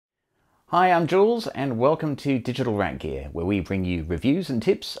Hi, I'm Jules and welcome to Digital Rat Gear, where we bring you reviews and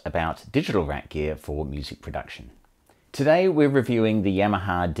tips about digital rat gear for music production. Today we're reviewing the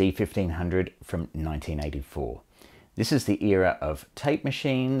Yamaha D1500 from 1984. This is the era of tape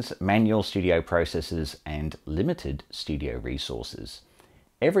machines, manual studio processes and limited studio resources.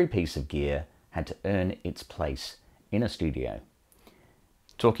 Every piece of gear had to earn its place in a studio.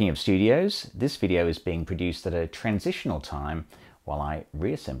 Talking of studios, this video is being produced at a transitional time while I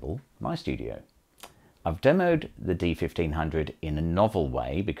reassemble my studio. I've demoed the D1500 in a novel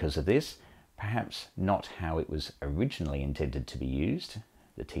way because of this, perhaps not how it was originally intended to be used.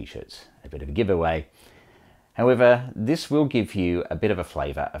 The t-shirt's a bit of a giveaway. However, this will give you a bit of a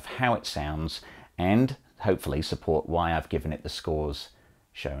flavour of how it sounds and hopefully support why I've given it the scores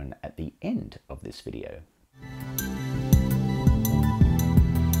shown at the end of this video.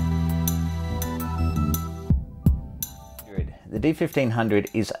 The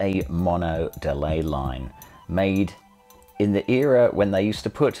D1500 is a mono delay line made in the era when they used to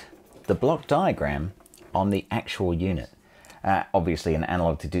put the block diagram on the actual unit. Obviously an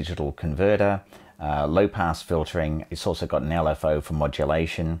analog to digital converter, low pass filtering. It's also got an LFO for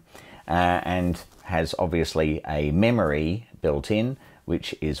modulation and has obviously a memory built in,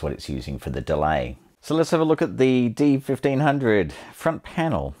 which is what it's using for the delay. So let's have a look at the D1500. Front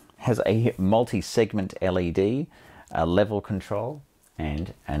panel has a multi-segment LED, a level control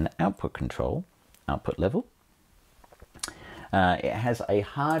and an output control, output level. It has a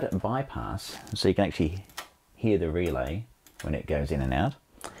hard bypass, so you can actually hear the relay when it goes in and out.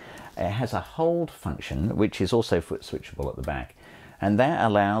 It has a hold function, which is also foot switchable at the back, and that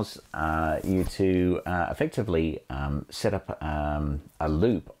allows you to effectively set up a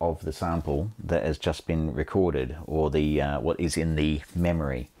loop of the sample that has just been recorded, or the what is in the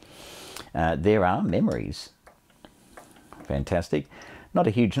memory. There are memories. Fantastic. Not a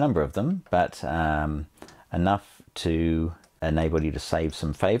huge number of them, but enough to enable you to save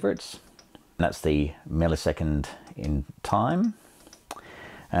some favorites. That's the millisecond in time.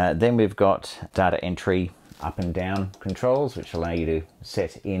 Then we've got data entry up and down controls, which allow you to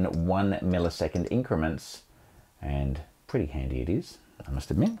set in 1 millisecond increments, and pretty handy it is, I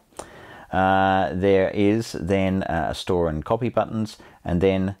must admit. There is then store and copy buttons, and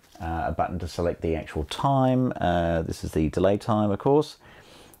then a button to select the actual time. This is the delay time, of course.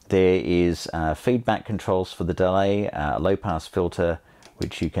 There is feedback controls for the delay, low pass filter,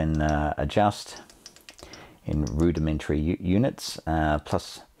 which you can adjust in rudimentary units,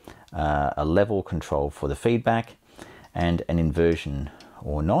 plus a level control for the feedback, and an inversion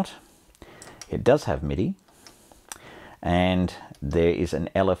or not. It does have MIDI, and there is an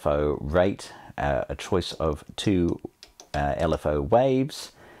LFO rate, a choice of 2 LFO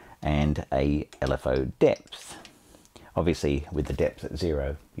waves and a LFO depth. Obviously with the depth at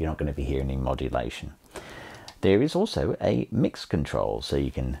 0 you're not going to be hearing any modulation. There is also a mix control, so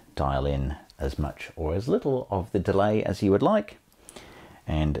you can dial in as much or as little of the delay as you would like,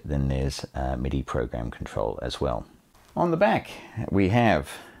 and then there's MIDI program control as well. On the back we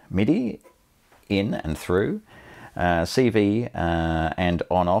have MIDI in and through, CV and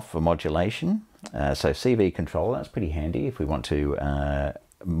on-off for modulation. So CV control, that's pretty handy if we want to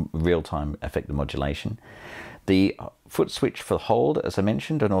real-time affect the modulation. The foot switch for hold, as I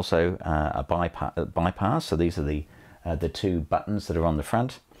mentioned, and also a bypass. So these are the 2 buttons that are on the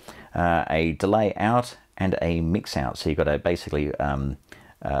front. A delay out and a mix out. So you've got basically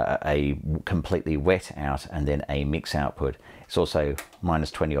a completely wet out and then a mix output. It's also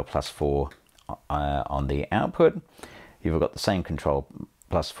 -20 or +4 on the output. You've got the same control,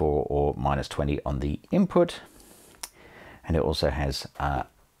 +4 or -20 on the input, and it also has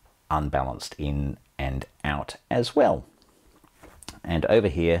unbalanced in and out as well. And over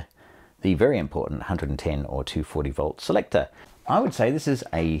here, the very important 110 or 240 volt selector. I would say this is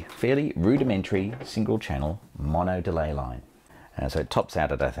a fairly rudimentary single channel mono delay line. So it tops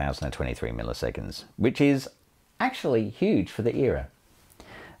out at 1023 milliseconds, which is actually huge for the era.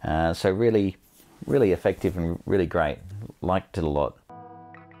 So really effective and really great. Liked it a lot.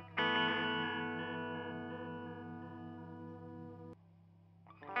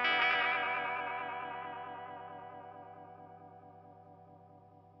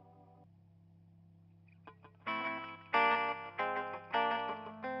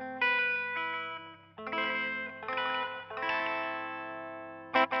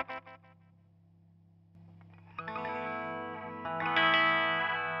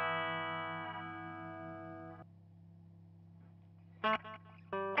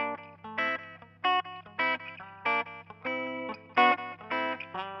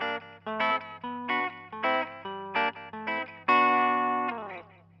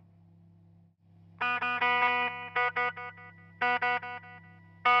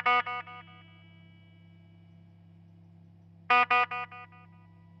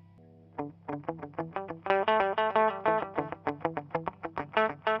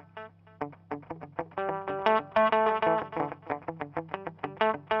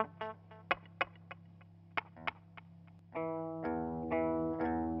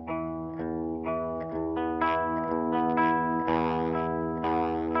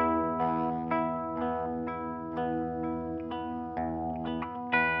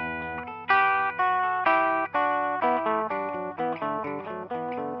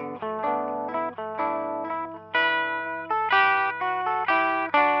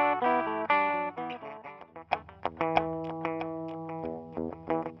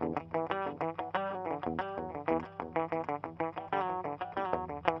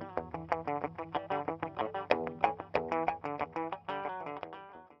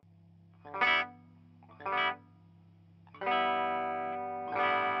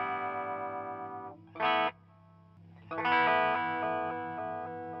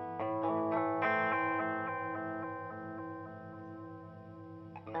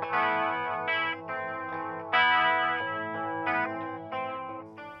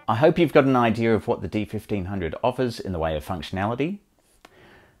 I hope you've got an idea of what the D1500 offers in the way of functionality.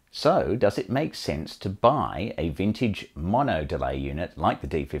 So, does it make sense to buy a vintage mono delay unit like the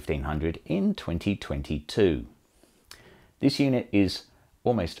D1500 in 2022? This unit is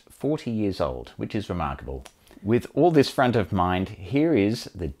almost 40 years old, which is remarkable. With all this front of mind, here is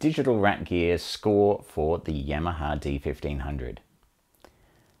the digital rack gear score for the Yamaha D1500.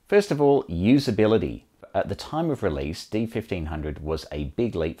 First of all, usability. At the time of release, D1500 was a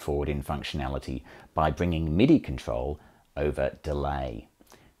big leap forward in functionality by bringing MIDI control over delay.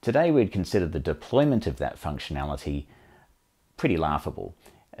 Today we'd consider the deployment of that functionality pretty laughable,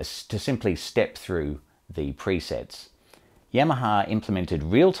 as to simply step through the presets. Yamaha implemented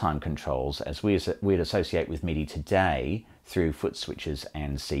real-time controls as we'd associate with MIDI today through foot switches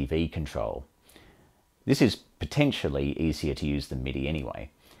and CV control. This is potentially easier to use than MIDI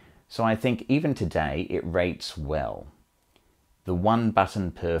anyway, so I think even today it rates well. The one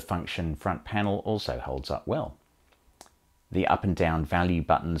button per function front panel also holds up well. The up and down value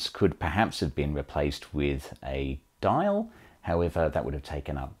buttons could perhaps have been replaced with a dial, however that would have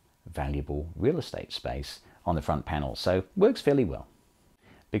taken up valuable real estate space on the front panel, so works fairly well.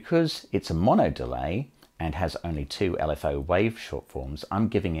 Because it's a mono delay and has only 2 LFO wave shortforms, I'm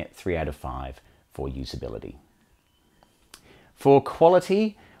giving it 3 out of 5 for usability. For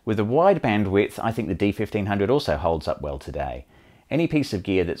quality, with a wide bandwidth, I think the D1500 also holds up well today. Any piece of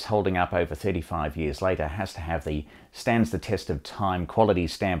gear that's holding up over 35 years later has to have the stands the test of time quality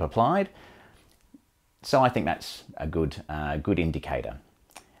stamp applied. So I think that's a good indicator.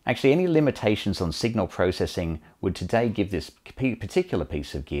 Actually, any limitations on signal processing would today give this particular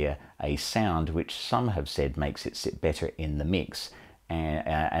piece of gear a sound which some have said makes it sit better in the mix,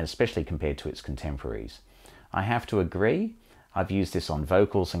 and especially compared to its contemporaries. I have to agree. I've used this on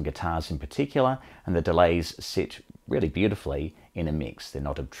vocals and guitars in particular, and the delays sit really beautifully in a mix. They're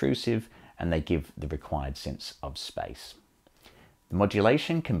not obtrusive and they give the required sense of space. The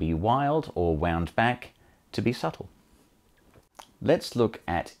modulation can be wild or wound back to be subtle. Let's look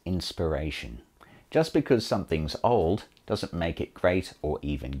at inspiration. Just because something's old doesn't make it great or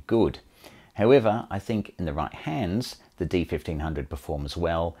even good. However, I think in the right hands, the D1500 performs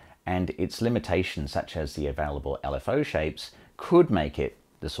well, and its limitations such as the available LFO shapes could make it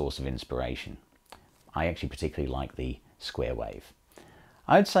the source of inspiration. I actually particularly like the square wave.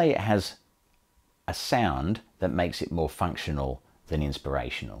 I would say it has a sound that makes it more functional than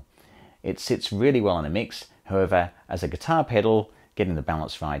inspirational. It sits really well in a mix, however, as a guitar pedal, getting the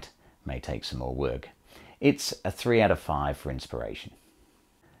balance right may take some more work. It's a 3 out of 5 for inspiration.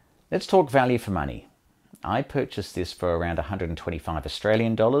 Let's talk value for money. I purchased this for around 125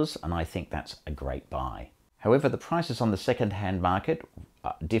 Australian dollars, and I think that's a great buy. However, the prices on the second-hand market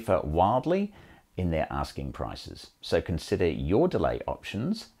differ wildly in their asking prices, so consider your delay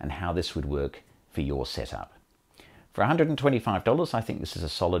options and how this would work for your setup. For $125, I think this is a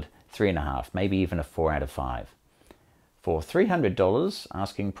solid 3.5, maybe even a 4 out of 5. For $300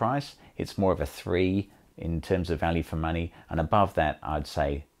 asking price, it's more of a 3 in terms of value for money, and above that, I'd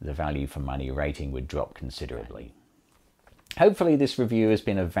say the value for money rating would drop considerably. Hopefully this review has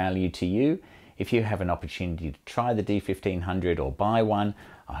been of value to you. If you have an opportunity to try the D1500 or buy one,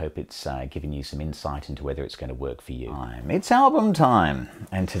 I hope it's given you some insight into whether it's going to work for you. It's album time,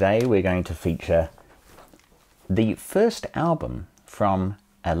 and today we're going to feature the first album from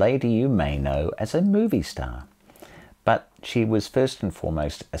a lady you may know as a movie star, but she was first and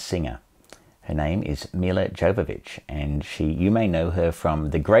foremost a singer. Her name is Milla Jovovich, and you may know her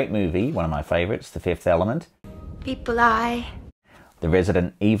from the great movie, one of my favorites, The Fifth Element. People lie. The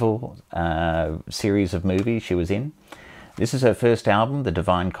Resident Evil series of movies she was in. This is her first album, The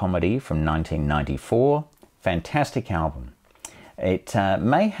Divine Comedy from 1994. Fantastic album. It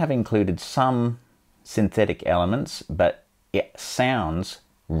may have included some synthetic elements, but it sounds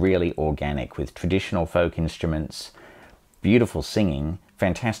really organic with traditional folk instruments, beautiful singing,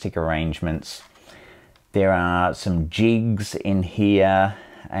 fantastic arrangements. There are some jigs in here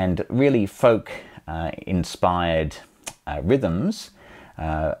and really folk inspired rhythms,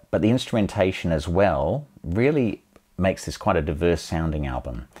 but the instrumentation as well really makes this quite a diverse sounding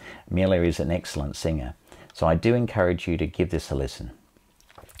album. Milla is an excellent singer, so I do encourage you to give this a listen.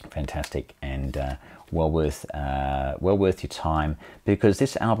 Fantastic, and well worth your time, because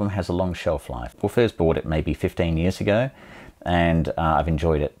this album has a long shelf life. I first bought it maybe 15 years ago, and I've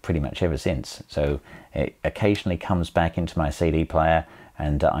enjoyed it pretty much ever since. So it occasionally comes back into my CD player,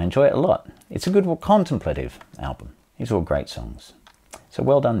 and I enjoy it a lot. It's a good contemplative album. These are all great songs. So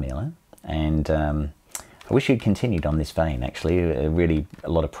well done, Milla, and I wish you'd continued on this vein. Actually, really a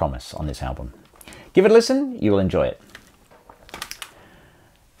lot of promise on this album. Give it a listen, you will enjoy it.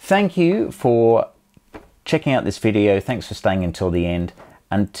 thank you for checking out this video. Thanks for staying until the end.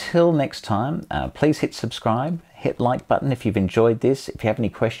 Until next time, please hit subscribe, hit like button if you've enjoyed this. If you have any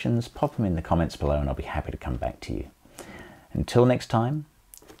questions, pop them in the comments below and I'll be happy to come back to you. Until next time,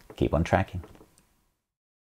 keep on tracking.